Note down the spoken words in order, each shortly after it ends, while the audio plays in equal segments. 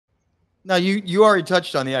Now, you already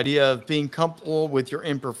touched on the idea of being comfortable with your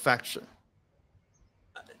imperfection.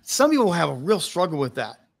 Some people have a real struggle with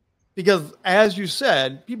that because, as you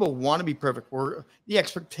said, people want to be perfect. Or the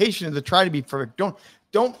expectation is to try to be perfect.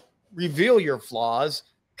 Don't reveal your flaws.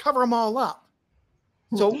 Cover them all up.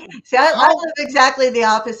 So, See, I live exactly the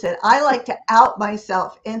opposite. I like to out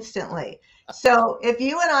myself instantly. So if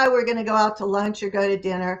you and I were going to go out to lunch or go to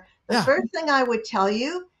dinner, the yeah, first thing I would tell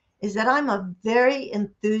you is that I'm a very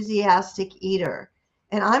enthusiastic eater.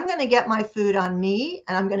 And I'm going to get my food on me,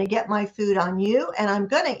 and I'm going to get my food on you, and I'm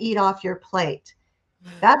going to eat off your plate.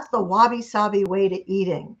 That's the Wabi Sabi way to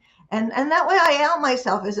eating. And that way I out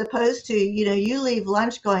myself as opposed to, you leave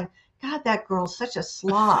lunch going, God, that girl's such a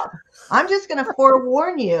slob. I'm just going to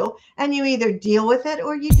forewarn you, and you either deal with it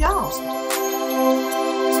or you don't.